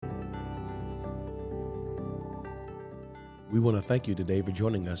We want to thank you today for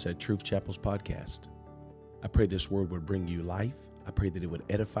joining us at Truth Chapel's podcast. I pray this word would bring you life. I pray that it would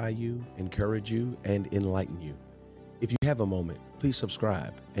edify you, encourage you, and enlighten you. If you have a moment, please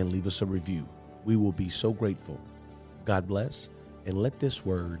subscribe and leave us a review. We will be so grateful. God bless, and let this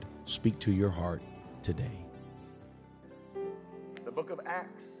word speak to your heart today. The book of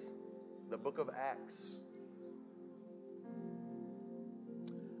Acts. The book of Acts.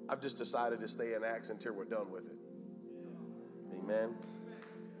 I've just decided to stay in Acts until we're done with it. Amen.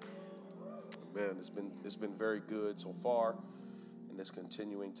 Man, it's been very good so far, and it's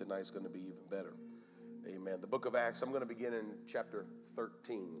continuing. Tonight's going to be even better. Amen. The book of Acts, I'm going to begin in chapter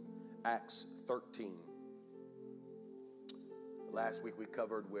 13. Acts 13. Last week we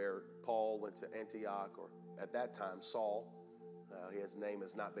covered where Paul went to Antioch, or at that time Saul. His name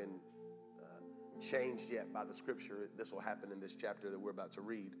has not been changed yet by the scripture. This will happen in this chapter that we're about to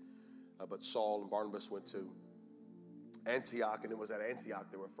read. But Saul and Barnabas went to Antioch, and it was at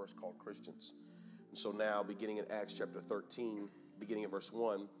Antioch they were first called Christians. And so now, beginning in Acts chapter 13, beginning in verse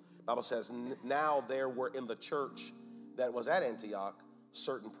 1, the Bible says, "Now there were in the church that was at Antioch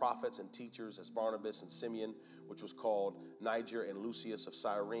certain prophets and teachers, as Barnabas and Simeon, which was called Niger, and Lucius of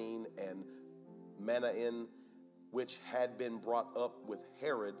Cyrene, and Manaen, which had been brought up with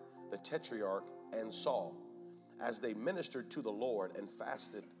Herod the Tetrarch, and Saul. As they ministered to the Lord and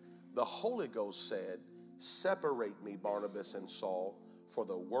fasted, the Holy Ghost said, 'Separate me, Barnabas and Saul, for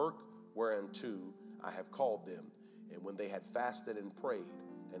the work whereunto I have called them.' And when they had fasted and prayed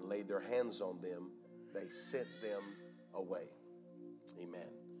and laid their hands on them, they sent them away."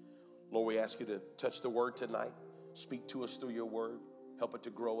 Amen. Lord, we ask you to touch the word tonight. Speak to us through your word. Help it to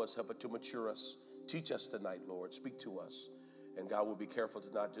grow us. Help it to mature us. Teach us tonight, Lord. Speak to us. And God, will be careful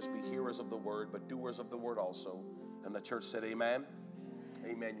to not just be hearers of the word, but doers of the word also. And the church said, amen.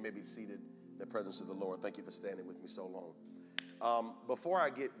 Amen. You may be seated in the presence of the Lord. Thank you for standing with me so long. Before I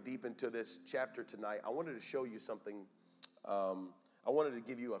get deep into this chapter tonight, I wanted to show you something. I wanted to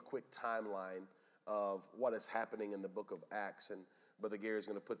give you a quick timeline of what is happening in the book of Acts. And Brother Gary is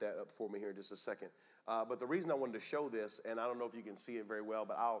going to put that up for me here in just a second. But the reason I wanted to show this, and I don't know if you can see it very well,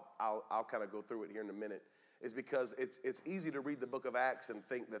 but I'll kind of go through it here in a minute, is because it's easy to read the book of Acts and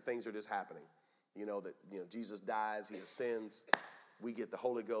think that things are just happening. That Jesus dies, he ascends, we get the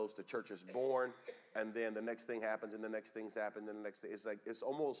Holy Ghost, the church is born, and then the next thing happens, and the next things happen, and the next thing. It's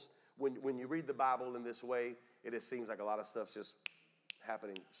almost, when you read the Bible in this way, it just seems like a lot of stuff's just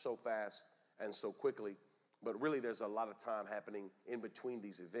happening so fast and so quickly. But really, there's a lot of time happening in between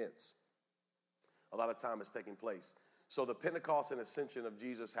these events. A lot of time is taking place. So the Pentecost and ascension of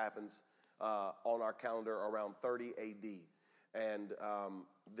Jesus happens on our calendar around 30 AD. And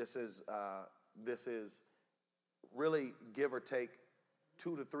this is really, give or take,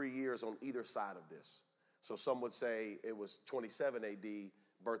 2 to 3 years on either side of this. So some would say it was 27 AD,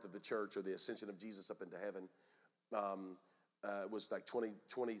 birth of the church, or the ascension of Jesus up into heaven. It was like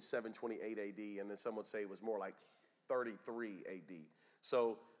 27, 28 AD, and then some would say it was more like 33 AD.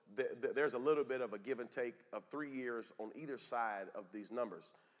 So there's a little bit of a give and take of 3 years on either side of these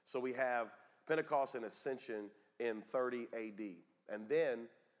numbers. So we have Pentecost and ascension in 30 AD. And then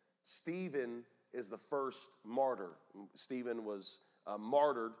Stephen is the first martyr. Stephen was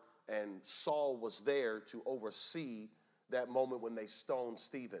martyred, and Saul was there to oversee that moment when they stoned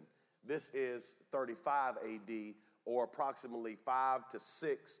Stephen. This is 35 AD, or approximately 5 to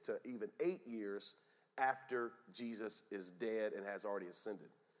 6 to even 8 years after Jesus is dead and has already ascended.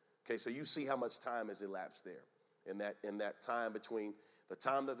 Okay, so you see how much time has elapsed there. In that time between the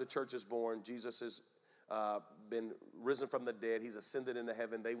time that the church is born, Jesus has been risen from the dead, he's ascended into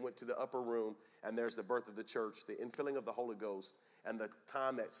heaven, they went to the upper room, and there's the birth of the church, the infilling of the Holy Ghost, and the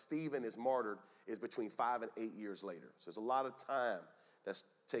time that Stephen is martyred is between 5 and 8 years later. So there's a lot of time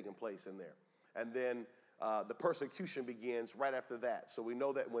that's taking place in there. And then the persecution begins right after that. So we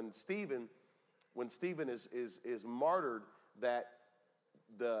know that when Stephen is martyred, that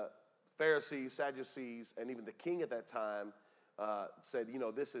the Pharisees, Sadducees, and even the king at that time said,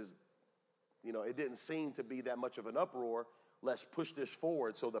 this is, it didn't seem to be that much of an uproar. Let's push this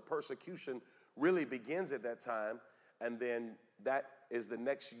forward. So the persecution really begins at that time, and then that is the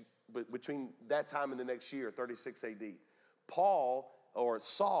next, between that time and the next year, 36 AD.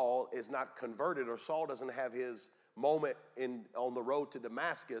 Saul is not converted, or Saul doesn't have his moment on the road to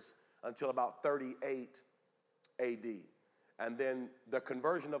Damascus until about 38 AD. And then the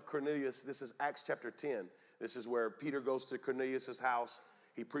conversion of Cornelius, this is Acts chapter 10. This is where Peter goes to Cornelius' house.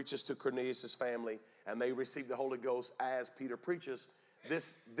 He preaches to Cornelius' family, and they receive the Holy Ghost as Peter preaches.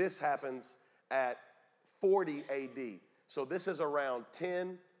 This happens at 40 AD. So this is around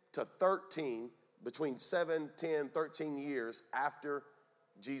 10 to 13 between 7, 10, 13 years after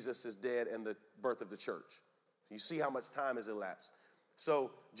Jesus is dead and the birth of the church. You see how much time has elapsed.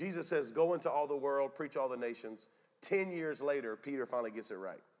 So Jesus says, go into all the world, preach all the nations. 10 years later, Peter finally gets it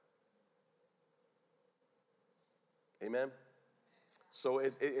right. Amen? So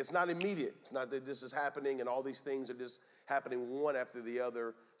it's not immediate. It's not that this is happening and all these things are just happening one after the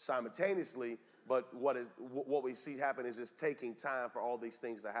other simultaneously. But what we see happen is it's taking time for all these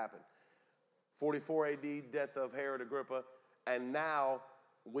things to happen. 44 AD, death of Herod Agrippa. And now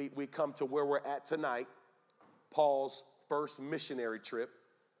we come to where we're at tonight, Paul's first missionary trip,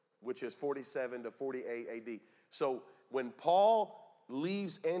 which is 47 to 48 AD. So when Paul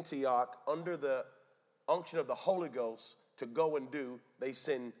leaves Antioch under the unction of the Holy Ghost to go and do, they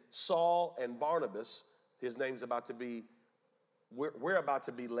send Saul and Barnabas. His name's about to be, we're about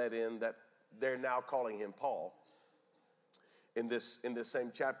to be let in, that they're now calling him Paul in this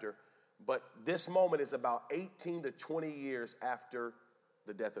same chapter. But this moment is about 18 to 20 years after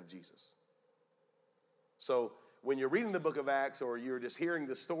the death of Jesus. So when you're reading the book of Acts or you're just hearing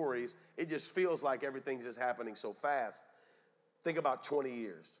the stories, it just feels like everything's just happening so fast. Think about 20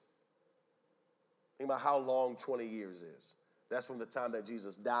 years. Think about how long 20 years is. That's from the time that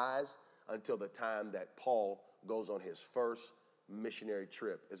Jesus dies until the time that Paul goes on his first missionary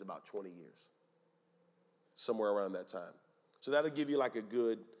trip is about 20 years. Somewhere around that time. So that'll give you like a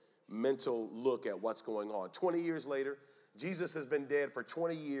good mental look at what's going on. 20 years later, Jesus has been dead for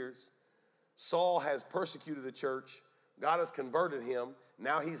 20 years. Saul has persecuted the church. God has converted him.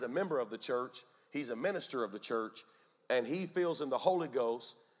 Now he's a member of the church. He's a minister of the church. And he feels in the Holy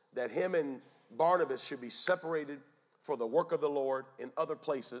Ghost that him and Barnabas should be separated for the work of the Lord in other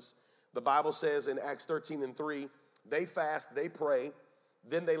places. The Bible says in Acts 13:3, they fast, they pray,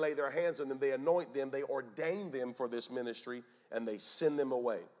 then they lay their hands on them, they anoint them, they ordain them for this ministry, and they send them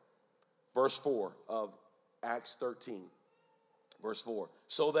away. Verse 4 of Acts 13, verse 4.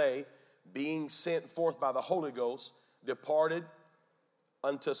 So they, being sent forth by the Holy Ghost, departed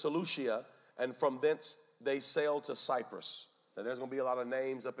unto Seleucia, and from thence they sailed to Cyprus. Now there's going to be a lot of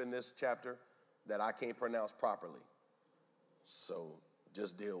names up in this chapter that I can't pronounce properly. So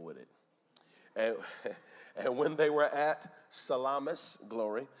just deal with it. And when they were at Salamis,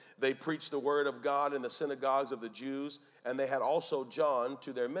 glory, they preached the word of God in the synagogues of the Jews, and they had also John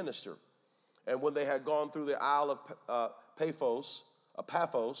to their minister. And when they had gone through the Isle of Paphos,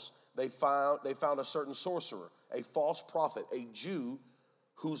 they found a certain sorcerer, a false prophet, a Jew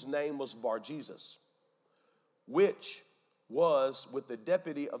whose name was Bar-Jesus, which was with the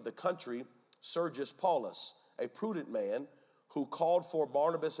deputy of the country, Sergius Paulus, a prudent man, who called for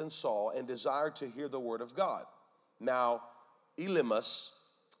Barnabas and Saul and desired to hear the word of God. Now, Elymas,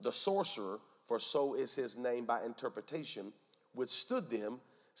 the sorcerer, for so is his name by interpretation, withstood them,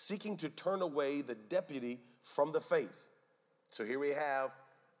 seeking to turn away the deputy from the faith. So here we have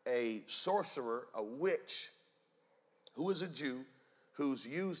a sorcerer, a witch, who is a Jew, who's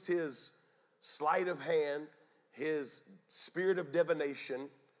used his sleight of hand, his spirit of divination,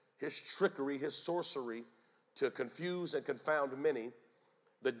 his trickery, his sorcery, to confuse and confound many.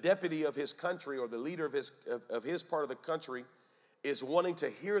 The deputy of his country, or the leader of his part of the country, is wanting to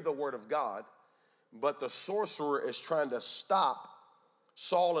hear the word of God, but the sorcerer is trying to stop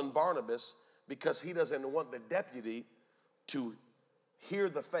Saul and Barnabas because he doesn't want the deputy to hear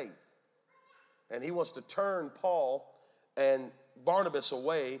the faith. And he wants to turn Paul and Barnabas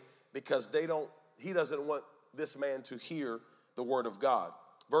away because he doesn't want this man to hear the word of God.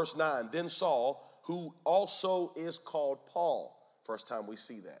 Verse 9, then Saul, who also is called Paul. First time we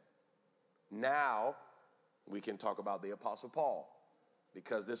see that. Now we can talk about the Apostle Paul,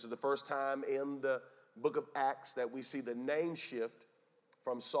 because this is the first time in the book of Acts that we see the name shift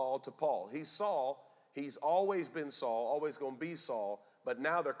from Saul to Paul. He's Saul. He's always been Saul, always going to be Saul, but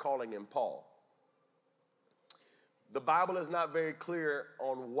now they're calling him Paul. The Bible is not very clear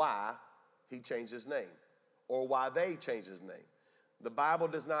on why he changed his name or why they changed his name. The Bible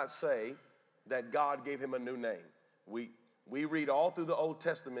does not say that God gave him a new name. We read all through the Old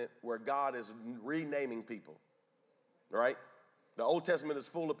Testament where God is renaming people, right? The Old Testament is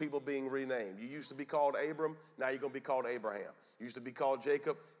full of people being renamed. You used to be called Abram, now you're going to be called Abraham. You used to be called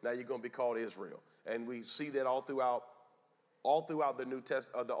Jacob, now you're going to be called Israel. And we see that all throughout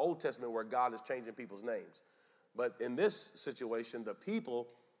the Old Testament where God is changing people's names. But in this situation, the people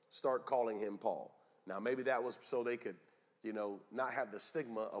start calling him Paul. Now maybe that was so they could, not have the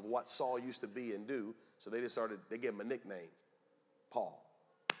stigma of what Saul used to be and do. So they gave him a nickname, Paul,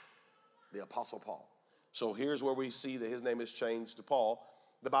 the Apostle Paul. So here's where we see that his name is changed to Paul.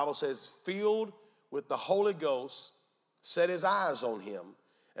 The Bible says, filled with the Holy Ghost, set his eyes on him,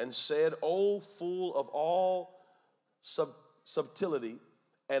 and said, O full of all subtlety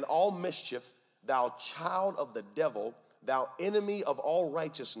and all mischief, thou child of the devil, thou enemy of all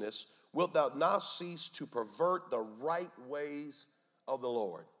righteousness, wilt thou not cease to pervert the right ways of the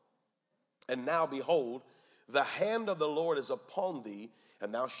Lord? And now behold, the hand of the Lord is upon thee,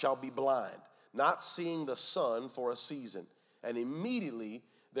 and thou shalt be blind, not seeing the sun for a season. And immediately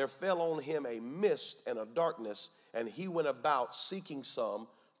there fell on him a mist and a darkness, and he went about seeking some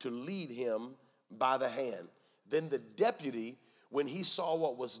to lead him by the hand. Then the deputy, when he saw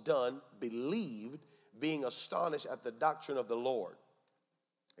what was done, believed, being astonished at the doctrine of the Lord.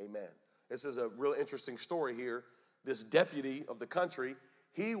 Amen. This is a real interesting story here. This deputy of the country,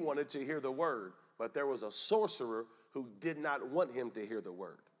 he wanted to hear the word, but there was a sorcerer who did not want him to hear the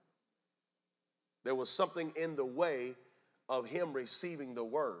word. There was something in the way of him receiving the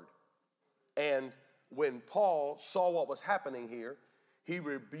word. And when Paul saw what was happening here, he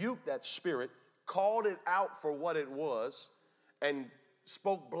rebuked that spirit, called it out for what it was, and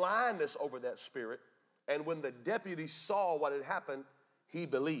spoke blindness over that spirit. And when the deputy saw what had happened, he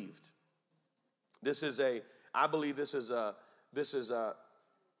believed. I believe this is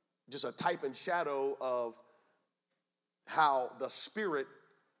just a type and shadow of how the spirit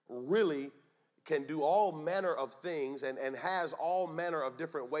really can do all manner of things and has all manner of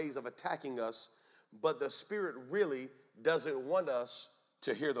different ways of attacking us, but the spirit really doesn't want us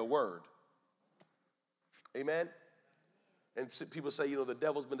to hear the word. Amen? And people say, the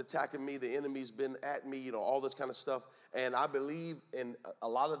devil's been attacking me, the enemy's been at me, all this kind of stuff. And I believe in a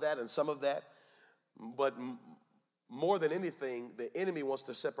lot of that and some of that. But more than anything, the enemy wants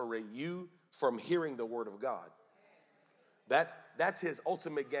to separate you from hearing the word of God. That's his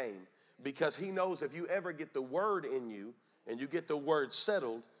ultimate game, because he knows if you ever get the word in you and you get the word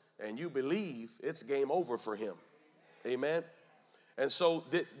settled and you believe, it's game over for him. Amen? And so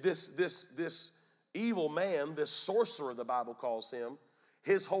this evil man, this sorcerer, the Bible calls him,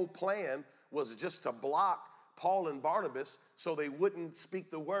 his whole plan was just to block Paul and Barnabas so they wouldn't speak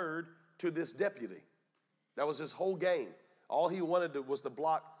the word to this deputy. That was his whole game. All he wanted was to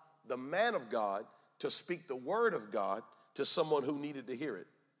block the man of God to speak the word of God to someone who needed to hear it.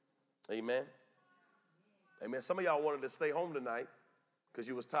 Amen? Amen. Some of y'all wanted to stay home tonight because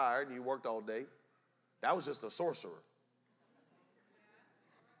you was tired and you worked all day. That was just a sorcerer.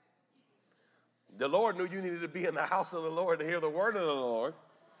 The Lord knew you needed to be in the house of the Lord to hear the word of the Lord,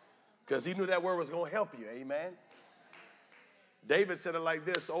 because he knew that word was going to help you. Amen. David said it like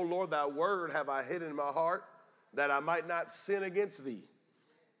this: O Lord, thy word have I hid in my heart, that I might not sin against thee.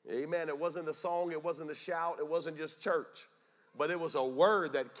 Amen. It wasn't a song, it wasn't a shout, it wasn't just church, but it was a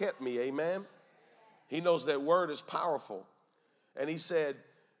word that kept me. Amen. He knows that word is powerful. And he said,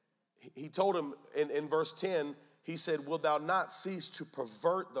 he told him in verse 10, he said, wilt thou not cease to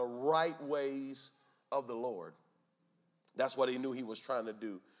pervert the right ways of the Lord? That's what he knew he was trying to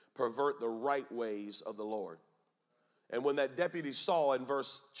do, pervert the right ways of the Lord. And when that deputy saw in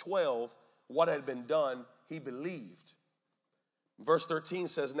verse 12 what had been done, he believed. Verse 13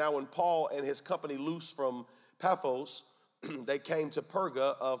 says, now when Paul and his company loosed from Paphos, they came to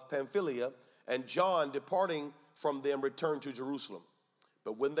Perga of Pamphylia, and John, departing from them, returned to Jerusalem.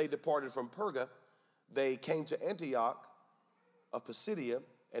 But when they departed from Perga, they came to Antioch of Pisidia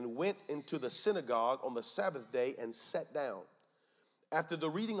and went into the synagogue on the Sabbath day and sat down. After the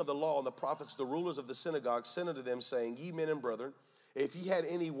reading of the law and the prophets, the rulers of the synagogue sent unto them, saying, ye men and brethren, if ye had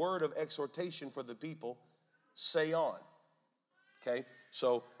any word of exhortation for the people, say on. Okay,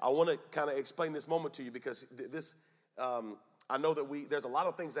 so I want to kind of explain this moment to you, because this, I know that there's a lot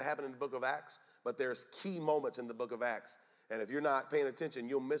of things that happen in the book of Acts, but there's key moments in the book of Acts. And if you're not paying attention,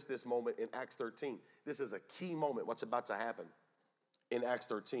 you'll miss this moment in Acts 13. This is a key moment, what's about to happen in Acts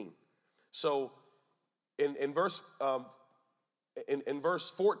 13. So in verse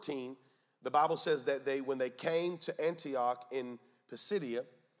 14, the Bible says that when they came to Antioch in Pisidia,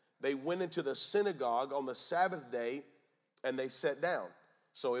 they went into the synagogue on the Sabbath day and they sat down.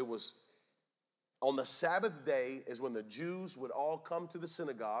 So it was on the Sabbath day is when the Jews would all come to the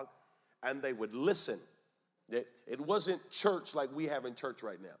synagogue and they would listen. It wasn't church like we have in church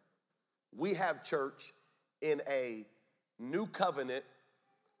right now. We have church in a new covenant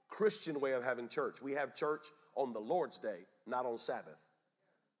Christian way of having church. We have church on the Lord's day, not on Sabbath.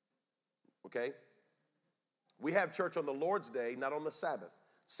 Okay? We have church on the Lord's day, not on the Sabbath.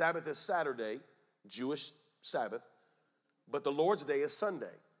 Sabbath is Saturday, Jewish Sabbath, but the Lord's day is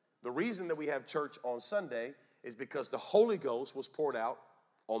Sunday. The reason that we have church on Sunday is because the Holy Ghost was poured out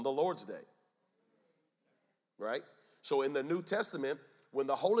on the Lord's day. Right? So in the New Testament, when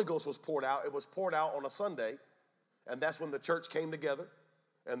the Holy Ghost was poured out, it was poured out on a Sunday, and that's when the church came together,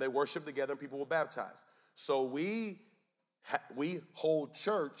 and they worshiped together and people were baptized. So we hold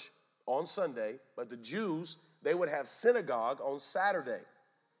church on Sunday, but the Jews, they would have synagogue on Saturday.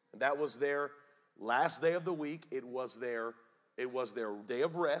 That was their last day of the week. It was their day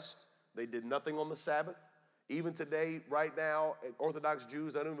of rest. They did nothing on the Sabbath. Even today, right now, Orthodox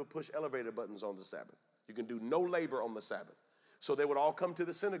Jews don't even push elevator buttons on the Sabbath. You can do no labor on the Sabbath. So they would all come to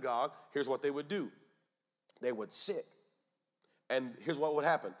the synagogue. Here's what they would do. They would sit. And here's what would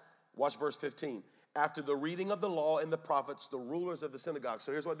happen. Watch verse 15. After the reading of the law and the prophets, the rulers of the synagogue.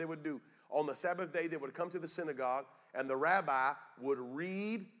 So here's what they would do. On the Sabbath day, they would come to the synagogue, and the rabbi would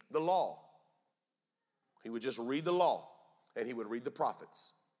read the law. He would just read the law, and he would read the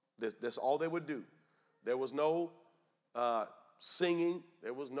prophets. That's all they would do. There was no singing.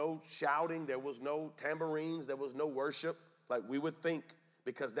 There was no shouting. There was no tambourines. There was no worship like we would think,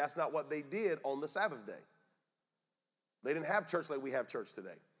 because that's not what they did on the Sabbath day. They didn't have church like we have church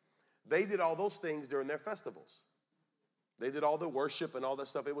today. They did all those things during their festivals. They did all the worship and all that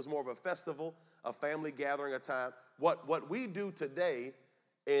stuff. It was more of a festival, a family gathering, a time. What we do today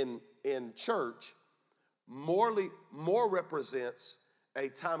in church more represents a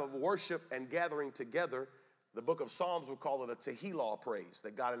time of worship and gathering together. The book of Psalms would call it a Tehillah praise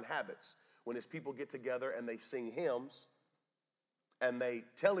that God inhabits, when his people get together and they sing hymns and they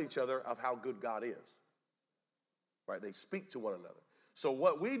tell each other of how good God is. Right? They speak to one another. So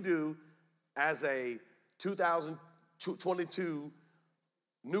what we do as a 2022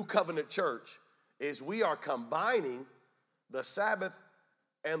 New Covenant church is we are combining the Sabbath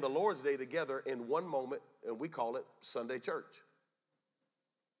and the Lord's Day together in one moment, and we call it Sunday church.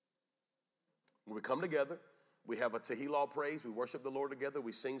 When we come together, we have a Tehillah praise, we worship the Lord together,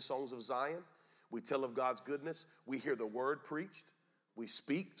 we sing songs of Zion, we tell of God's goodness, we hear the word preached, we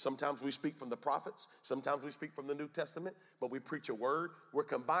speak. Sometimes we speak from the prophets, sometimes we speak from the New Testament, but we preach a word. We're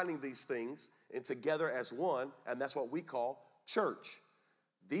combining these things and together as one, and that's what we call church.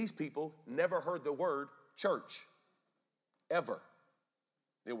 These people never heard the word church, ever.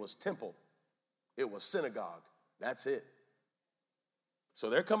 It was temple. It was synagogue. That's it. So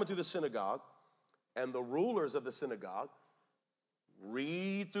they're coming to the synagogue, and the rulers of the synagogue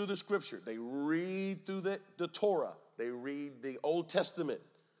read through the scripture. They read through the Torah. They read the Old Testament.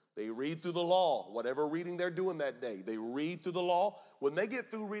 They read through the law, whatever reading they're doing that day. They read through the law. When they get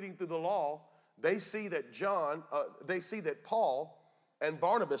through reading through the law, they see that Paul and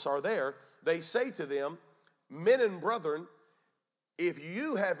Barnabas are there. They say to them, men and brethren, if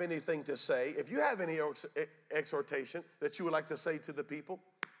you have anything to say, if you have any exhortation that you would like to say to the people,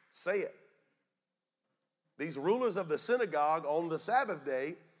 say it. These rulers of the synagogue on the Sabbath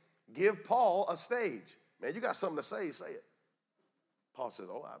day give Paul a stage. Man, you got something to say it. Paul says,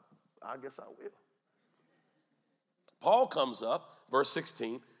 oh, I guess I will. Paul comes up, verse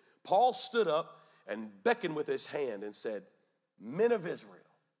 16. Paul stood up and beckoned with his hand and said, men of Israel.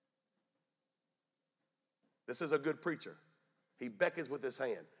 This is a good preacher. He beckons with his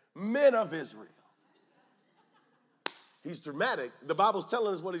hand. Men of Israel. He's dramatic. The Bible's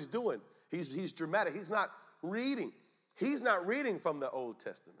telling us what he's doing. He's dramatic. He's not reading. He's not reading from the Old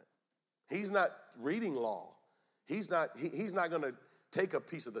Testament. He's not reading law. He's not going to take a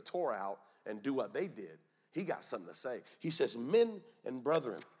piece of the Torah out and do what they did. He got something to say. He says, men and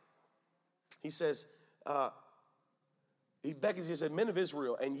brethren. He says, he beckons, he said, men of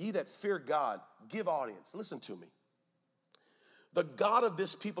Israel, and ye that fear God, give audience. Listen to me. The God of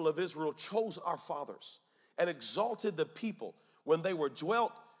this people of Israel chose our fathers and exalted the people when they were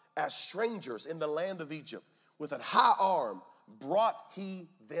dwelt as strangers in the land of Egypt. With an high arm brought he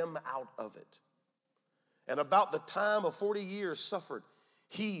them out of it. And about the time of 40 years suffered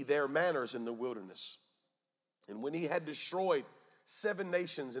he their manners in the wilderness. And when he had destroyed 7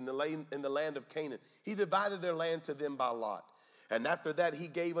 nations in the land of Canaan, he divided their land to them by lot. And after that he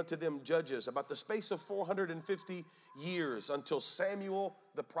gave unto them judges about the space of 450 years until Samuel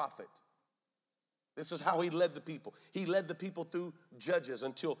the prophet. This is how he led the people. He led the people through judges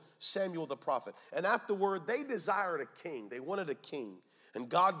until Samuel the prophet. And afterward, they desired a king. They wanted a king. And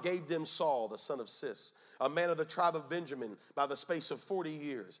God gave them Saul, the son of Cis, a man of the tribe of Benjamin, by the space of 40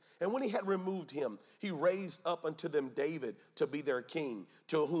 years. And when he had removed him, he raised up unto them David to be their king,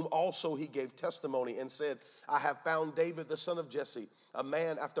 to whom also he gave testimony and said, I have found David, the son of Jesse, a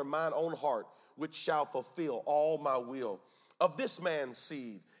man after mine own heart, which shall fulfill all my will. Of this man's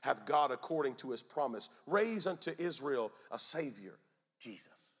seed hath God, according to his promise, raised unto Israel a Savior,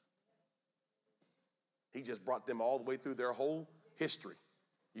 Jesus. He just brought them all the way through their whole history.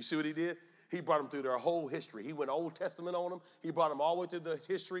 You see what he did? He brought them through their whole history. He went Old Testament on them. He brought them all the way through the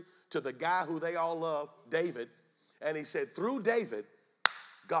history to the guy who they all love, David. And he said, through David,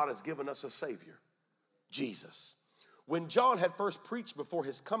 God has given us a Savior, Jesus. When John had first preached before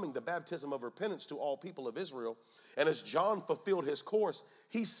his coming the baptism of repentance to all people of Israel, and as John fulfilled his course,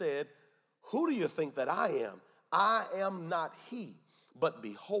 he said, "Who do you think that I am? I am not he. But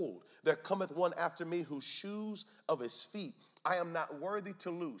behold, there cometh one after me whose shoes of his feet I am not worthy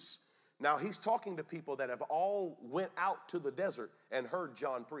to loose." Now he's talking to people that have all went out to the desert and heard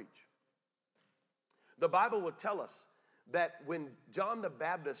John preach. The Bible would tell us that when John the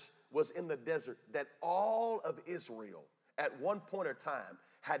Baptist was in the desert, that all of Israel at one point in time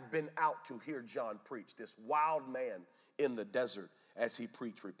had been out to hear John preach, this wild man in the desert as he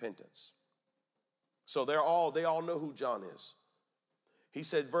preached repentance. So they all know who John is. He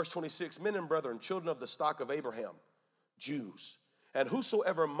said, verse 26, "Men and brethren, children of the stock of Abraham, Jews, and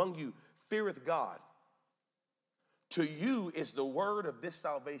whosoever among you feareth God, to you is the word of this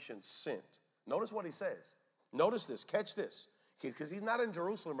salvation sent." Notice what he says. Notice this, catch this, because he's not in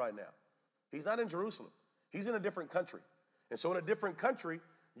Jerusalem right now. He's not in Jerusalem. He's in a different country. And so in a different country,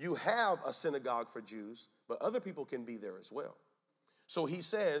 you have a synagogue for Jews, but other people can be there as well. So he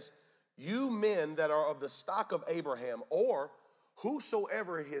says, "You men that are of the stock of Abraham, or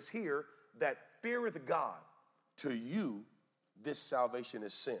whosoever is here that feareth God, to you this salvation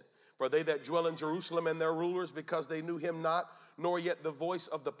is sent. For they that dwell in Jerusalem and their rulers, because they knew him not, nor yet the voice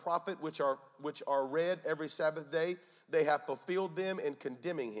of the prophet, which are read every Sabbath day, they have fulfilled them in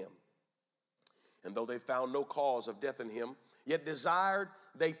condemning him. And though they found no cause of death in him, yet desired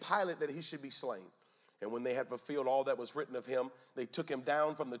they Pilate that he should be slain. And when they had fulfilled all that was written of him, they took him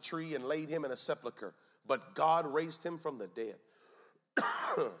down from the tree and laid him in a sepulchre. But God raised him from the dead."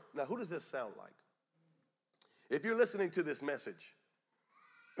 Now, who does this sound like? If you're listening to this message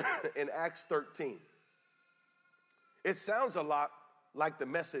in Acts 13, it sounds a lot like the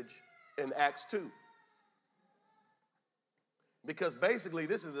message in Acts 2. Because basically,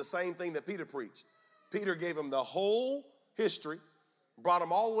 this is the same thing that Peter preached. Peter gave him the whole history, brought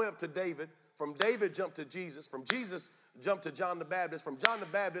him all the way up to David. From David, jumped to Jesus. From Jesus, jumped to John the Baptist. From John the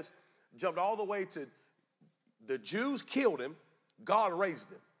Baptist, jumped all the way to the Jews killed him. God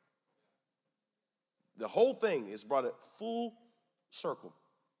raised him. The whole thing is brought at full circle.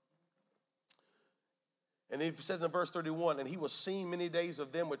 And it says in verse 31, "And he was seen many days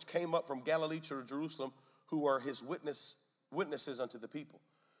of them which came up from Galilee to Jerusalem, who are his witnesses unto the people.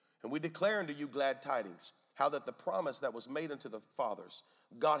 And we declare unto you glad tidings, how that the promise that was made unto the fathers,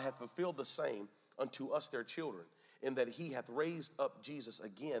 God hath fulfilled the same unto us their children, in that he hath raised up Jesus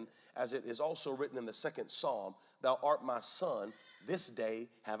again, as it is also written in the second Psalm, Thou art my son, this day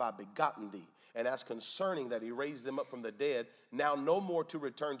have I begotten thee. And as concerning that he raised them up from the dead, now no more to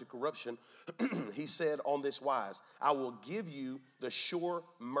return to corruption, he said on this wise, I will give you the sure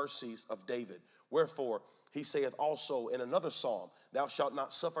mercies of David. Wherefore he saith also in another psalm, Thou shalt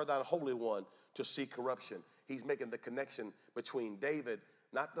not suffer thine Holy One to see corruption." He's making the connection between David,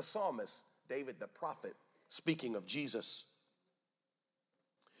 not the psalmist, David the prophet, speaking of Jesus.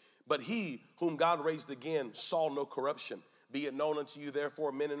 "But he whom God raised again saw no corruption. Be it known unto you,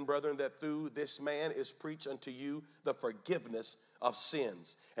 therefore, men and brethren, that through this man is preached unto you the forgiveness of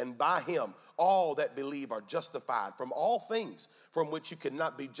sins. And by him all that believe are justified from all things from which you could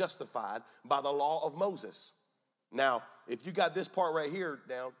not be justified by the law of Moses." Now, if you got this part right here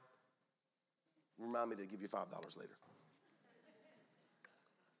down, remind me to give you $5 later.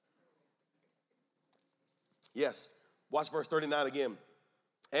 Yes, watch verse 39 again.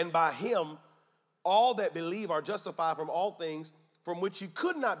 "And by him all that believe are justified from all things from which you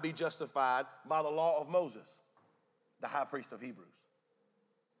could not be justified by the law of Moses," the high priest of Hebrews.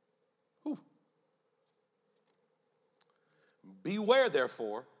 Whew. "Beware,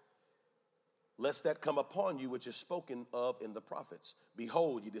 therefore, lest that come upon you which is spoken of in the prophets.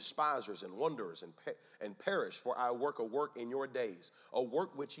 Behold, ye despisers and wanderers, and perish, for I work a work in your days, a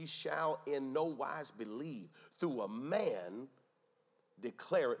work which ye shall in no wise believe, though a man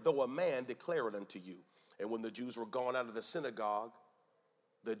declare it unto you. And when the Jews were gone out of the synagogue,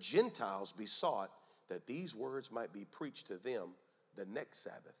 the Gentiles besought that these words might be preached to them the next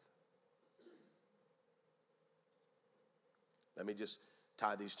Sabbath." Let me just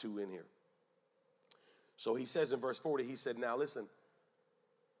tie these two in here. So he says in verse 40, he said, now listen,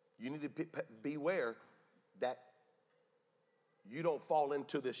 you need to beware that you don't fall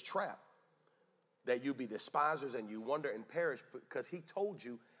into this trap, that you be despisers and you wonder and perish, because he told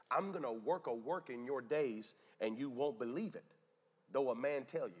you, I'm going to work a work in your days and you won't believe it, though a man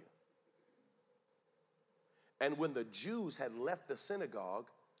tell you. And when the Jews had left the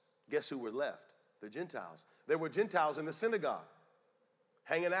synagogue, guess who were left? The Gentiles. There were Gentiles in the synagogue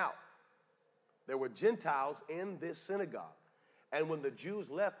hanging out. There were Gentiles in this synagogue. And when the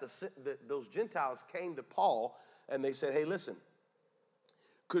Jews left, those Gentiles came to Paul and they said, hey, listen,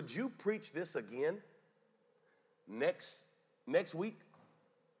 could you preach this again next week?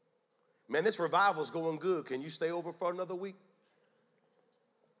 Man, this revival's going good. Can you stay over for another week?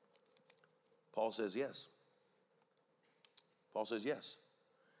 Paul says yes. Paul says yes.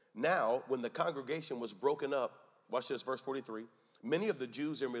 Now, when the congregation was broken up, watch this, verse 43, many of the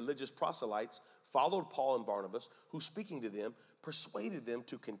Jews and religious proselytes followed Paul and Barnabas, who, speaking to them, persuaded them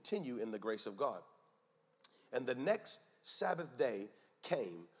to continue in the grace of God. And the next Sabbath day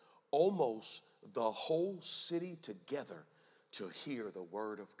came, almost the whole city together to hear the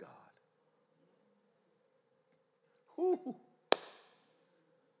word of God. Whew.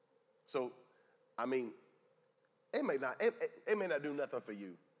 So, I mean, it may not do nothing for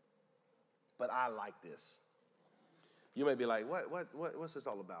you, but I like this. You may be like, what's this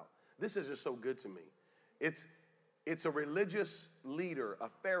all about? This is just so good to me. It's a religious leader, a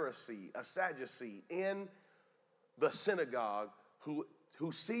Pharisee, a Sadducee in the synagogue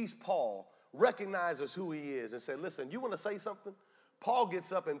who sees Paul, recognizes who he is, and said, listen, you want to say something? Paul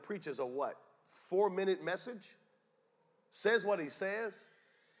gets up and preaches a what? 4-minute message? Says what he says.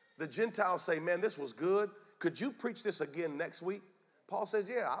 The Gentiles say, man, this was good. Could you preach this again next week? Paul says,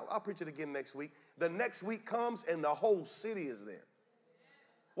 yeah, I'll preach it again next week. The next week comes and the whole city is there.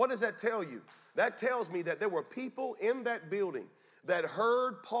 What does that tell you? That tells me that there were people in that building that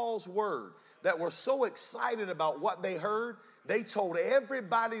heard Paul's word, that were so excited about what they heard, they told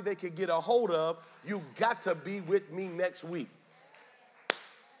everybody they could get a hold of, you got to be with me next week.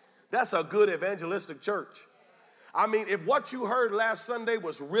 That's a good evangelistic church. I mean, if what you heard last Sunday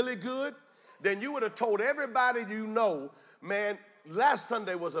was really good, then you would have told everybody you know, man, last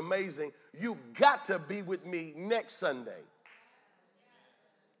Sunday was amazing. You got to be with me next Sunday.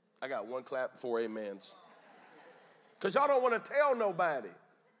 I got one clap, 4 amens. Because y'all don't want to tell nobody.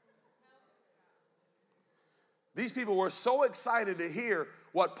 These people were so excited to hear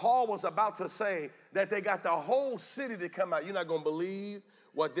what Paul was about to say that they got the whole city to come out. You're not going to believe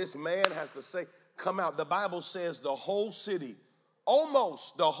what this man has to say. Come out. The Bible says the whole city,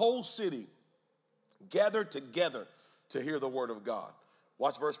 almost the whole city, gathered together to hear the word of God.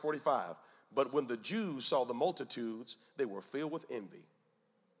 Watch verse 45. But when the Jews saw the multitudes, they were filled with envy.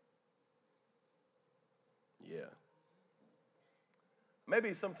 Yeah.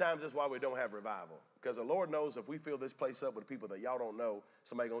 Maybe sometimes that's why we don't have revival. Because the Lord knows if we fill this place up with people that y'all don't know,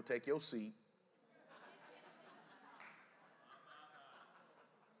 somebody going to take your seat.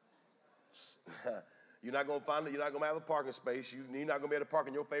 You're not going to find it. You're not going to have a parking space. You're not going to be able to park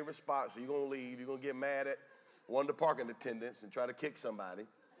in your favorite spot, so you're going to leave. You're going to get mad at one of the parking attendants and try to kick somebody.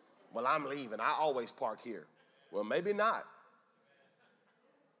 Well, I'm leaving. I always park here. Well, maybe not.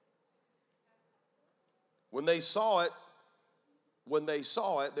 When they saw it,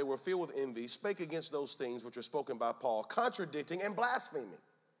 they were filled with envy, spake against those things which were spoken by Paul, contradicting and blaspheming.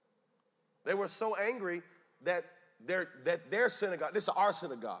 They were so angry that their synagogue, this is our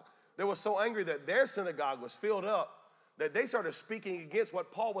synagogue, they were so angry that their synagogue was filled up that they started speaking against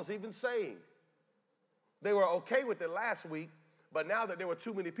what Paul was even saying. They were okay with it last week, but now that there were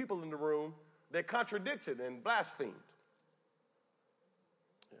too many people in the room, they contradicted and blasphemed.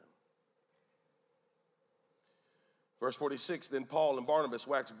 Yeah. Verse 46, then Paul and Barnabas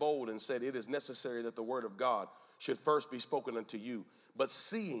waxed bold and said, it is necessary that the word of God should first be spoken unto you. But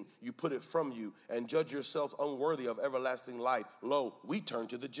seeing you put it from you and judge yourself unworthy of everlasting life, lo, we turn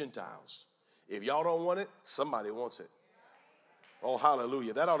to the Gentiles. If y'all don't want it, somebody wants it. Oh,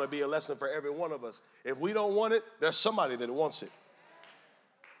 hallelujah. That ought to be a lesson for every one of us. If we don't want it, there's somebody that wants it.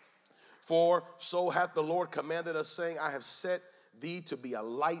 For so hath the Lord commanded us, saying, I have set thee to be a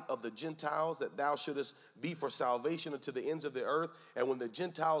light of the Gentiles, that thou shouldest be for salvation unto the ends of the earth. And when the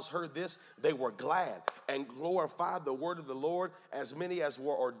Gentiles heard this, they were glad and glorified the word of the Lord. As many as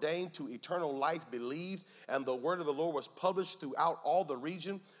were ordained to eternal life believed, and the word of the Lord was published throughout all the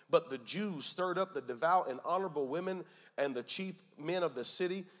region. But the Jews stirred up the devout and honorable women and the chief men of the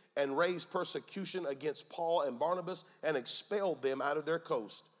city, and raised persecution against Paul and Barnabas, and expelled them out of their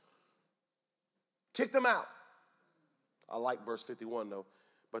coast. Kicked them out. I like verse 51 though.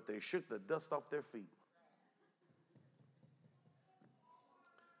 But they shook the dust off their feet.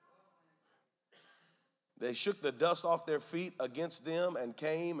 They shook the dust off their feet against them and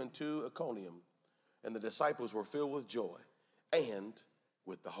came into Iconium. And the disciples were filled with joy and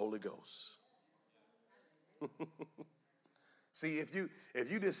with the Holy Ghost. See, if you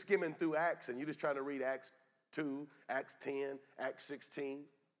just skimming through Acts and you just trying to read Acts 2, Acts 10, Acts 16,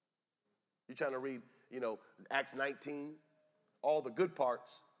 you're trying to read, Acts 19, all the good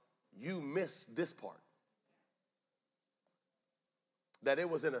parts, you miss this part. that it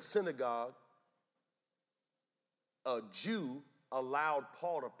was in a synagogue, a Jew allowed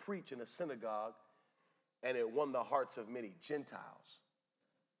Paul to preach in a synagogue, and it won the hearts of many Gentiles.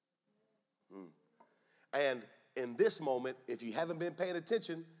 And in this moment, if you haven't been paying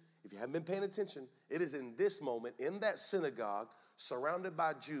attention, it is in this moment, in that synagogue, surrounded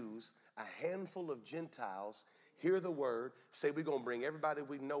by Jews, a handful of Gentiles hear the word, say we're going to bring everybody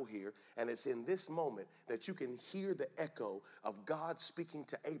we know here, and it's in this moment that you can hear the echo of God speaking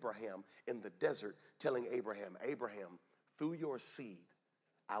to Abraham in the desert, telling Abraham, Abraham, through your seed,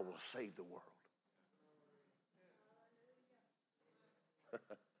 I will save the world.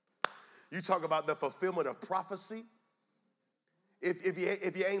 You talk about the fulfillment of prophecy. If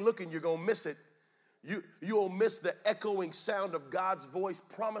you ain't looking, you're going to miss it. You'll miss the echoing sound of God's voice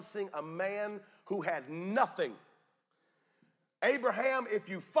promising a man who had nothing. Abraham, if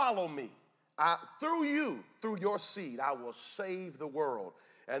you follow me, through your seed, I will save the world.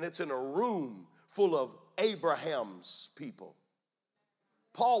 And it's in a room full of Abraham's people.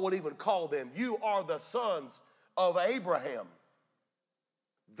 Paul would even call them, you are the sons of Abraham.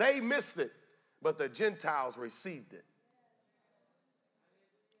 They missed it, but the Gentiles received it.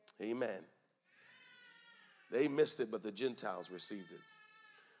 Amen. They missed it, but the Gentiles received it.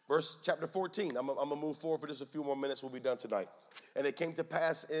 Chapter 14, I'm going to move forward for just a few more minutes. We'll be done tonight. And it came to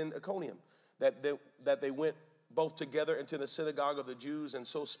pass in Iconium that they went both together into the synagogue of the Jews, and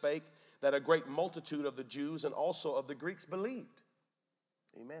so spake that a great multitude of the Jews and also of the Greeks believed.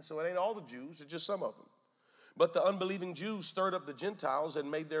 Amen. So it ain't all the Jews, it's just some of them. But the unbelieving Jews stirred up the Gentiles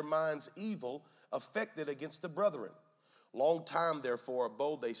and made their minds evil, affected against the brethren. Long time, therefore,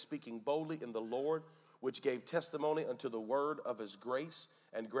 abode they, speaking boldly in the Lord, which gave testimony unto the word of his grace,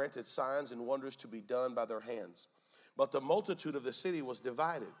 and granted signs and wonders to be done by their hands. But the multitude of the city was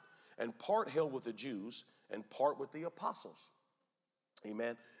divided, and part held with the Jews, and part with the apostles.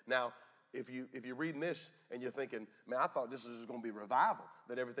 Amen. Now, if you're reading this and you're thinking, man, I thought this was just going to be revival,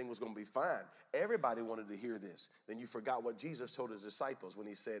 that everything was going to be fine. Everybody wanted to hear this. Then you forgot what Jesus told his disciples when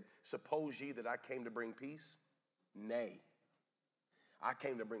he said, suppose ye that I came to bring peace? Nay. I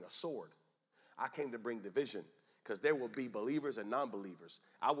came to bring a sword. I came to bring division, because there will be believers and non-believers.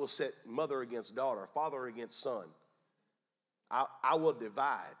 I will set mother against daughter, father against son. I will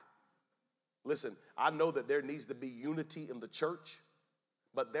divide. Listen, I know that there needs to be unity in the church,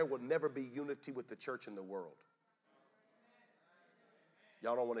 but there will never be unity with the church in the world.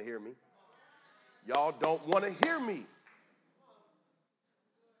 Y'all don't want to hear me? Y'all don't want to hear me.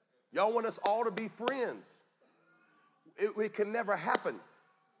 Y'all want us all to be friends. It can never happen.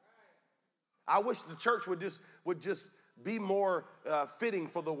 I wish the church would just be more fitting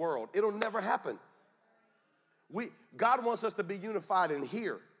for the world. It'll never happen. God wants us to be unified in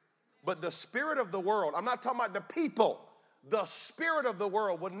here. But the spirit of the world, I'm not talking about the people, the spirit of the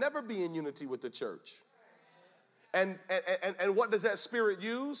world will never be in unity with the church. And what does that spirit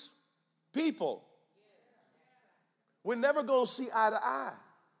use? People. We're never going to see eye to eye.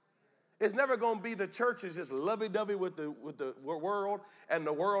 It's never going to be the church is just lovey-dovey with the world, and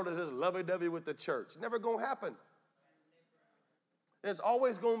the world is just lovey-dovey with the church. It's never going to happen. There's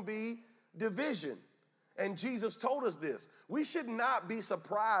always going to be division. And Jesus told us this. We should not be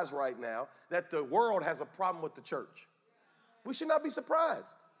surprised right now that the world has a problem with the church. We should not be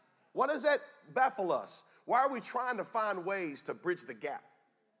surprised. Why does that baffle us? Why are we trying to find ways to bridge the gap?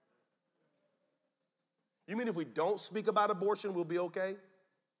 You mean if we don't speak about abortion, we'll be okay?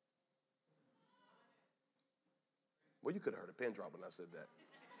 Well, you could have heard a pin drop when I said that.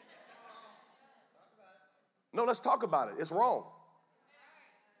 No, let's talk about it. It's wrong.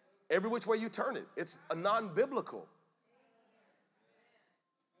 Every which way you turn it, it's a non-biblical.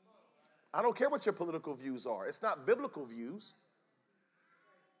 I don't care what your political views are. It's not biblical views.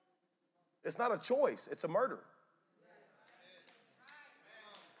 It's not a choice. It's a murder.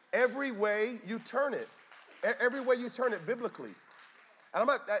 Every way you turn it. Every way you turn it biblically. And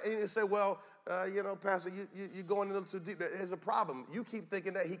you say, well, Pastor, you're going a little too deep. There's a problem. You keep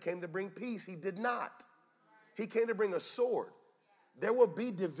thinking that he came to bring peace. He did not. He came to bring a sword. There will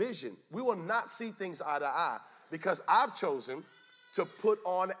be division. We will not see things eye to eye, because I've chosen to put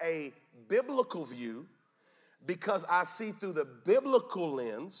on a biblical view, because I see through the biblical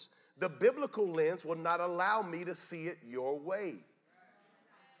lens. The biblical lens will not allow me to see it your way.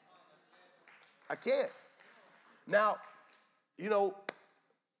 I can't. Now,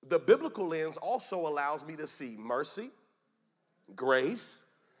 the biblical lens also allows me to see mercy,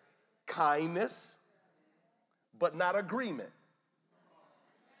 grace, kindness, but not agreement.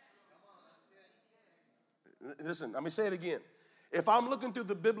 Listen, let me say it again. If I'm looking through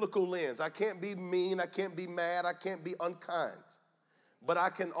the biblical lens, I can't be mean, I can't be mad, I can't be unkind. but I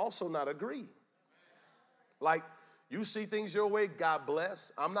can also not agree. Like, you see things your way, God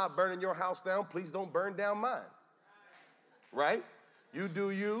bless. I'm not burning your house down. Please don't burn down mine. Right? You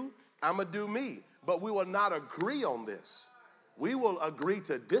do you, I'm going to do me. But we will not agree on this. We will agree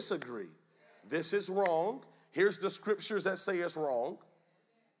to disagree. This is wrong. Here's the scriptures that say it's wrong.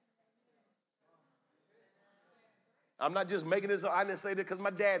 I'm not just making this up. I didn't say that because my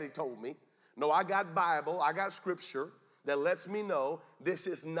daddy told me. No, I got Bible. I got scripture that lets me know this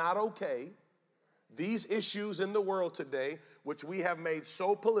is not okay. These issues in the world today, which we have made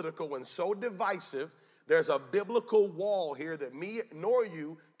so political and so divisive, there's a biblical wall here that me nor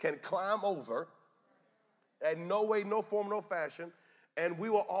you can climb over. In no way, no form, no fashion. And we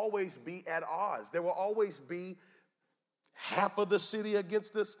will always be at odds. There will always be half of the city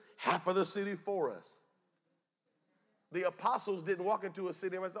against us, half of the city for us. The apostles didn't walk into a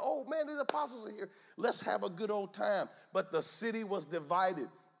city and say, oh man, these apostles are here. Let's have a good old time. But the city was divided.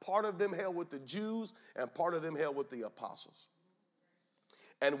 Part of them held with the Jews and part of them held with the apostles.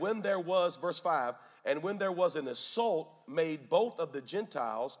 And when there was, verse 5, and when there was an assault made both of the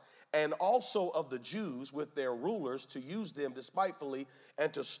Gentiles and also of the Jews with their rulers to use them despitefully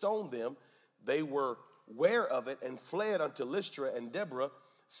and to stone them, they were ware of it and fled unto Lystra and Deborah,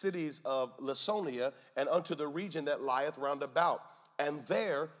 cities of Lycaonia, and unto the region that lieth round about. And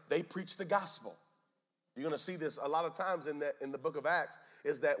there they preached the gospel. You're going to see this a lot of times in the book of Acts,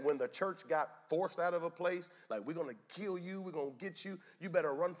 is that when the church got forced out of a place, like, we're going to kill you, we're going to get you, you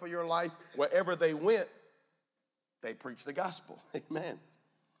better run for your life. Wherever they went, they preached the gospel. Amen.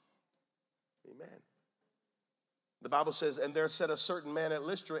 Amen. The Bible says, and there sat a certain man at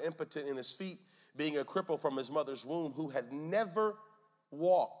Lystra, impotent in his feet, being a cripple from his mother's womb, who had never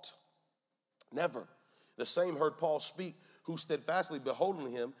walked. Never. The same heard Paul speak, who steadfastly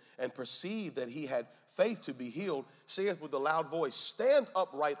beholding him and perceived that he had faith to be healed, saith with a loud voice, stand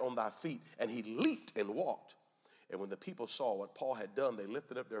upright on thy feet. And he leaped and walked. And when the people saw what Paul had done, they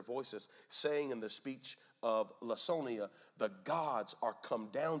lifted up their voices, saying in the speech of Lycaonia, the gods are come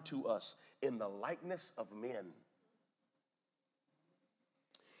down to us in the likeness of men.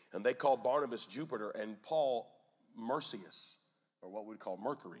 And they called Barnabas Jupiter and Paul Mercius, or what we'd call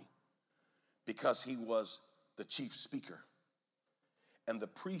Mercury, because he was the chief speaker. And the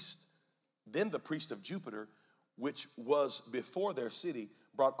priest of Jupiter, which was before their city,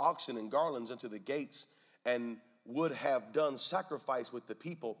 brought oxen and garlands into the gates, and would have done sacrifice with the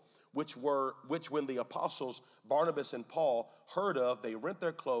people, which when the apostles Barnabas and Paul heard of, they rent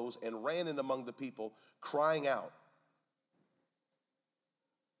their clothes and ran in among the people, crying out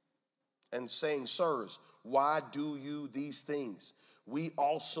and saying, sirs, why do you these things? We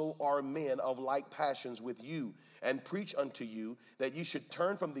also are men of like passions with you, and preach unto you that you should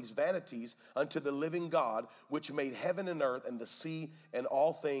turn from these vanities unto the living God, which made heaven and earth and the sea and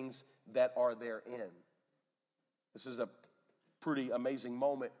all things that are therein. This is a pretty amazing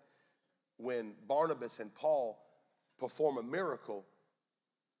moment when Barnabas and Paul perform a miracle.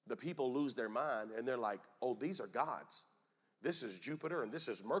 The people lose their mind and they're like, oh, these are gods. This is Jupiter and this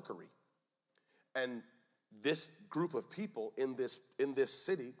is Mercury. And this group of people in this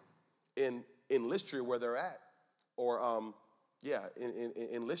city, in Lystra where they're at, or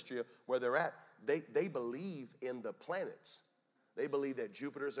in Lystra where they're at, they believe in the planets. They believe that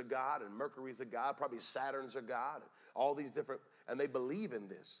Jupiter's a god and Mercury's a god, probably Saturn's a god, all these different, and they believe in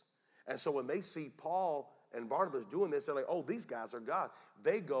this. And so when they see Paul and Barnabas doing this, they're like, oh, these guys are God.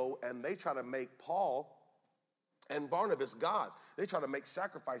 They go and they try to make Paul and Barnabas gods. They try to make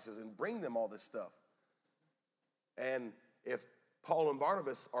sacrifices and bring them all this stuff. And if Paul and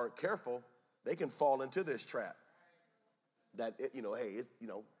Barnabas aren't careful, they can fall into this trap. That,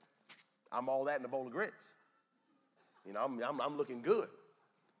 I'm all that in a bowl of grits. I'm looking good.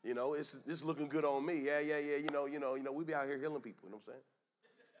 It's looking good on me. Yeah. We be out here healing people, you know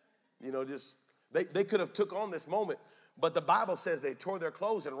what I'm saying? They could have took on this moment, but the Bible says they tore their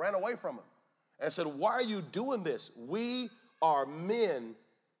clothes and ran away from him and said, why are you doing this? We are men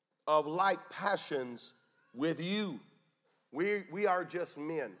of like passions with you. We are just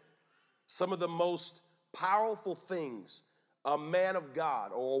men. Some of the most powerful things a man of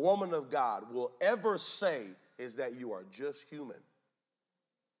God or a woman of God will ever say is that you are just human.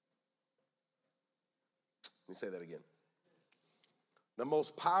 Let me say that again. The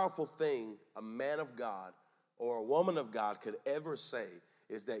most powerful thing a man of God or a woman of God could ever say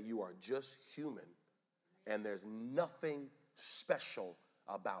is that you are just human and there's nothing special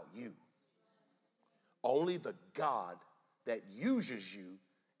about you. Only the God that uses you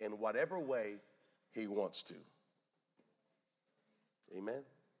in whatever way he wants to. Amen?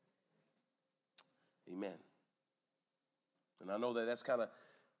 Amen. And I know that that's kind of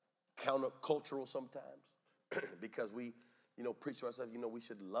countercultural sometimes because we, preach to ourselves, we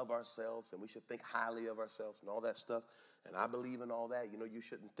should love ourselves and we should think highly of ourselves and all that stuff. And I believe in all that. You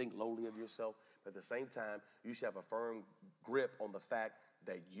shouldn't think lowly of yourself. But at the same time, you should have a firm grip on the fact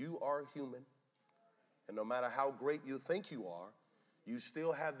that you are human. And no matter how great you think you are, you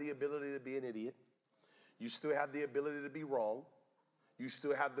still have the ability to be an idiot. You still have the ability to be wrong. You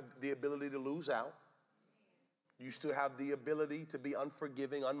still have the ability to lose out. You still have the ability to be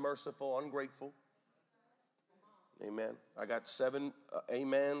unforgiving, unmerciful, ungrateful. Amen. I got 7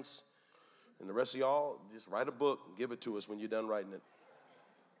 amens. And the rest of y'all, just write a book and give it to us when you're done writing it.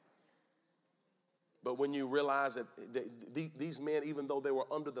 But when you realize that these men, even though they were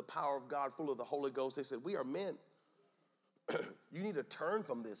under the power of God, full of the Holy Ghost, they said, we are men. You need to turn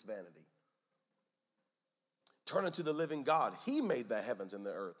from this vanity. Turn unto the living God. He made the heavens and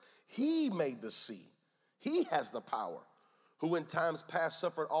the earth. He made the sea. He has the power, who in times past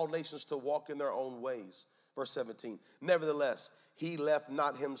suffered all nations to walk in their own ways. Verse 17, nevertheless, he left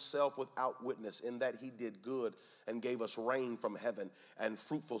not himself without witness in that he did good and gave us rain from heaven and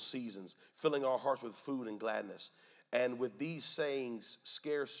fruitful seasons, filling our hearts with food and gladness. And with these sayings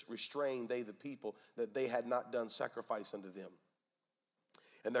scarce restrained they the people, that they had not done sacrifice unto them.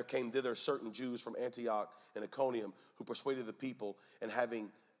 And there came thither certain Jews from Antioch and Iconium, who persuaded the people,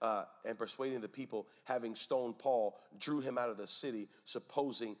 and persuading the people, having stoned Paul, drew him out of the city,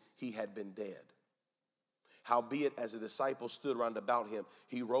 supposing he had been dead. Howbeit, as the disciples stood round about him,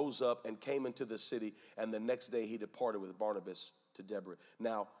 he rose up and came into the city, and the next day he departed with Barnabas to Deborah.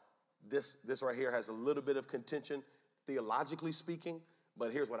 Now, this right here has a little bit of contention, theologically speaking,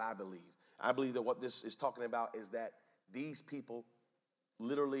 but here's what I believe. I believe that what this is talking about is that these people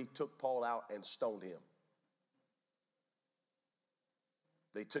literally took Paul out and stoned him.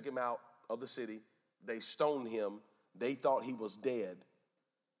 They took him out of the city. They stoned him. They thought he was dead,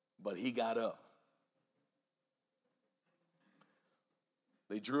 but he got up.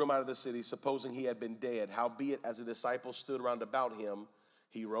 They drew him out of the city, supposing he had been dead. Howbeit, as the disciples stood round about him,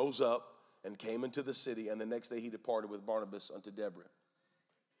 he rose up and came into the city, and the next day he departed with Barnabas unto Deborah.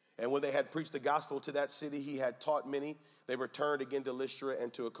 And when they had preached the gospel to that city, he had taught many. They returned again to Lystra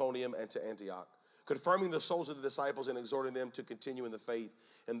and to Iconium and to Antioch, confirming the souls of the disciples and exhorting them to continue in the faith,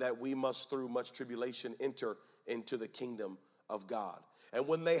 and that we must through much tribulation enter into the kingdom of God. And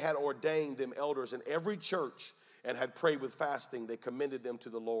when they had ordained them elders in every church and had prayed with fasting, they commended them to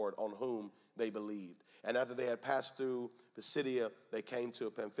the Lord, on whom they believed. And after they had passed through Pisidia, they came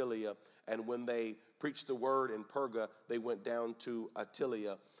to Pamphylia. And when they preached the word in Perga, they went down to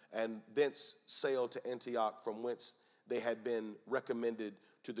Attalia, and thence sailed to Antioch, from whence they had been recommended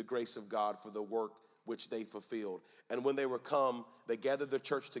to the grace of God for the work which they fulfilled. And when they were come, they gathered the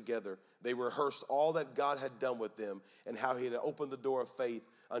church together. They rehearsed all that God had done with them, and how he had opened the door of faith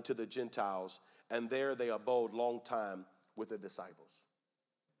unto the Gentiles. And there they abode long time with the disciples.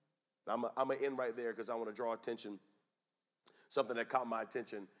 I'm going to end right there because I want to draw attention, something that caught my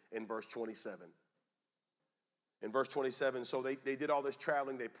attention in verse 27. In verse 27, so they did all this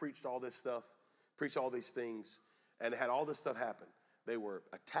traveling, they preached all this stuff, preached all these things, and had all this stuff happen. They were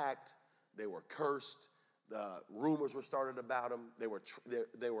attacked, they were cursed, rumors were started about them, they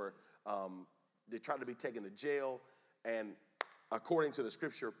tried to be taken to jail, and according to the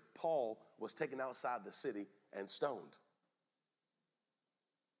scripture, Paul was taken outside the city and stoned.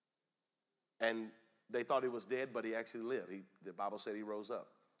 And they thought he was dead, but he actually lived. The Bible said he rose up,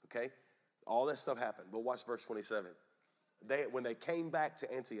 okay? All that stuff happened, but watch verse 27. When they came back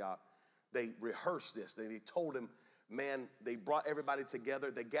to Antioch, they rehearsed this. They told him, man, they brought everybody together.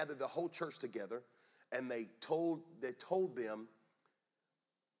 They gathered the whole church together, and they told them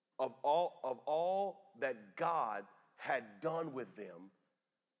of all that God had done with them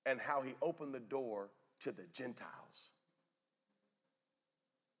and how he opened the door to the Gentiles.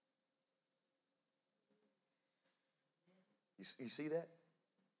 You see that?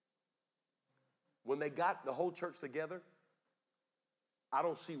 When they got the whole church together, I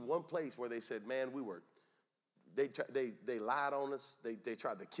don't see one place where they said, man, they lied on us. They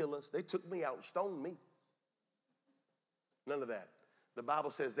tried to kill us. They took me out and stoned me. None of that. The Bible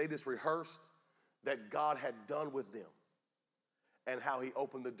says they just rehearsed that God had done with them and how he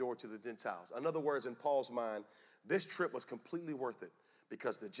opened the door to the Gentiles. In other words, in Paul's mind, this trip was completely worth it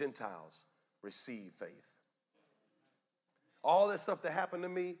because the Gentiles received faith. All that stuff that happened to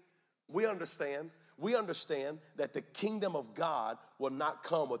me, we understand that the kingdom of God will not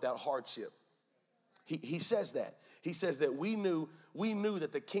come without hardship. He says that. He says that we knew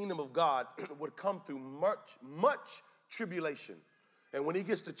that the kingdom of God would come through much tribulation. And when he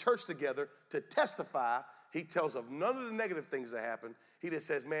gets the church together to testify he tells of none of the negative things that happened. He just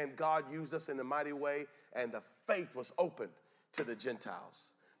says, man, God used us in a mighty way, and the faith was opened to the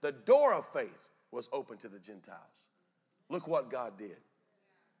Gentiles. The door of faith was open to the Gentiles. Look what God did.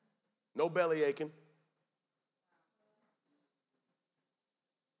 No belly aching.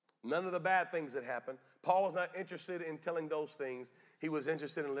 None of the bad things that happened. Paul was not interested in telling those things. He was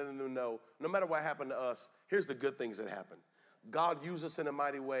interested in letting them know, no matter what happened to us, here's the good things that happened. God used us in a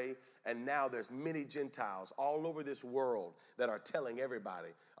mighty way, and now there's many Gentiles all over this world that are telling everybody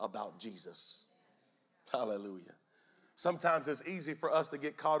about Jesus. Hallelujah. Sometimes it's easy for us to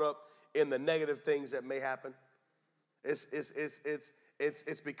get caught up in the negative things that may happen.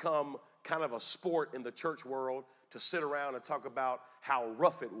 It's become kind of a sport in the church world to sit around and talk about how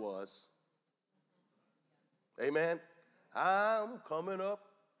rough it was. Amen. I'm coming up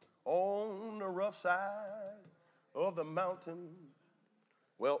on the rough side of the mountain.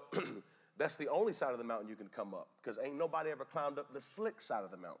 Well, that's the only side of the mountain you can come up, because ain't nobody ever climbed up the slick side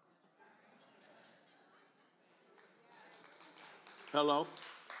of the mountain. Hello?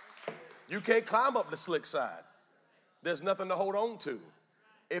 You can't climb up the slick side. There's nothing to hold on to.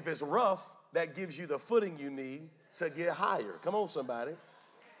 If it's rough, that gives you the footing you need to get higher. Come on, somebody.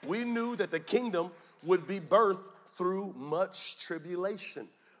 We knew that the kingdom would be birthed through much tribulation.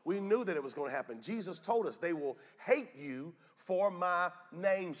 We knew that it was going to happen. Jesus told us they will hate you for my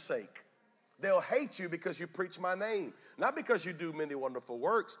name's sake. They'll hate you because you preach my name. Not because you do many wonderful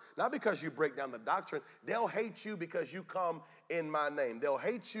works. Not because you break down the doctrine. They'll hate you because you come in my name. They'll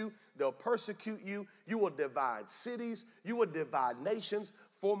hate you. They'll persecute you. You will divide cities. You will divide nations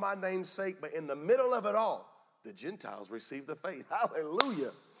for my name's sake. But in the middle of it all, the Gentiles receive the faith.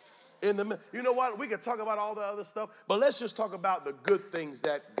 Hallelujah. You know what? We could talk about all the other stuff, but let's just talk about the good things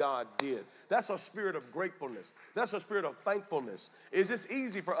that God did. That's a spirit of gratefulness. That's a spirit of thankfulness. It's just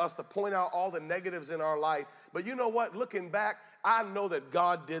easy for us to point out all the negatives in our life, but you know what? Looking back, I know that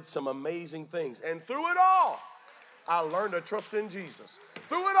God did some amazing things, and through it all, I learned to trust in Jesus.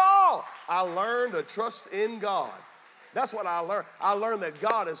 Through it all, I learned to trust in God. That's what I learned. I learned that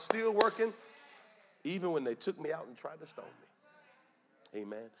God is still working, even when they took me out and tried to stone me.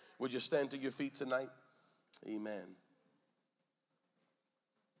 Amen. Would you stand to your feet tonight? Amen.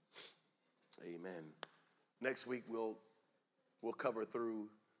 Amen. Next week we'll cover through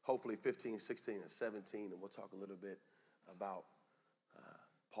hopefully 15, 16, and 17, and we'll talk a little bit about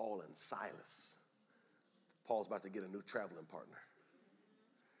Paul and Silas. Paul's about to get a new traveling partner.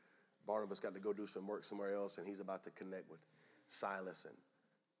 Barnabas got to go do some work somewhere else, and he's about to connect with Silas, and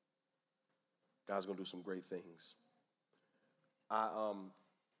God's going to do some great things.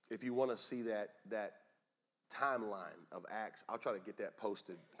 If you want to see that timeline of Acts, I'll try to get that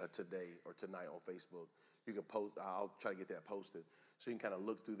posted today or tonight on Facebook. You can post. I'll try to get that posted so you can kind of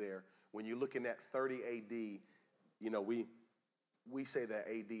look through there. When you're looking at 30 A.D., you know, we say that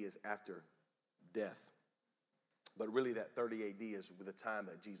A.D. is after death, but really that 30 A.D. is the time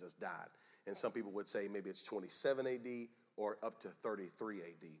that Jesus died. And some people would say maybe it's 27 A.D. or up to 33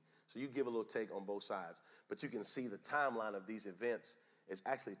 A.D. So you give a little take on both sides, but you can see the timeline of these events is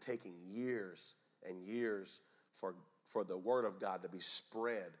actually taking years and years for the word of God to be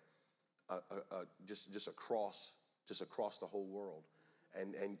spread just across the whole world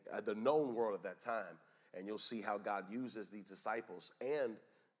and the known world at that time. And you'll see how God uses these disciples and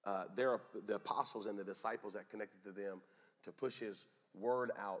the apostles and the disciples that connected to them to push his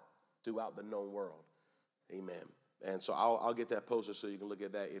word out throughout the known world. Amen. And so I'll get that posted so you can look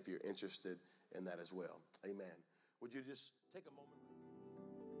at that if you're interested in that as well. Amen. Would you just take a moment?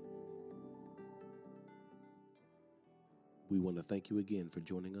 We want to thank you again for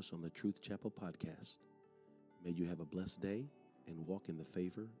joining us on the Truth Chapel podcast. May you have a blessed day and walk in the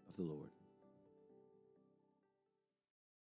favor of the Lord.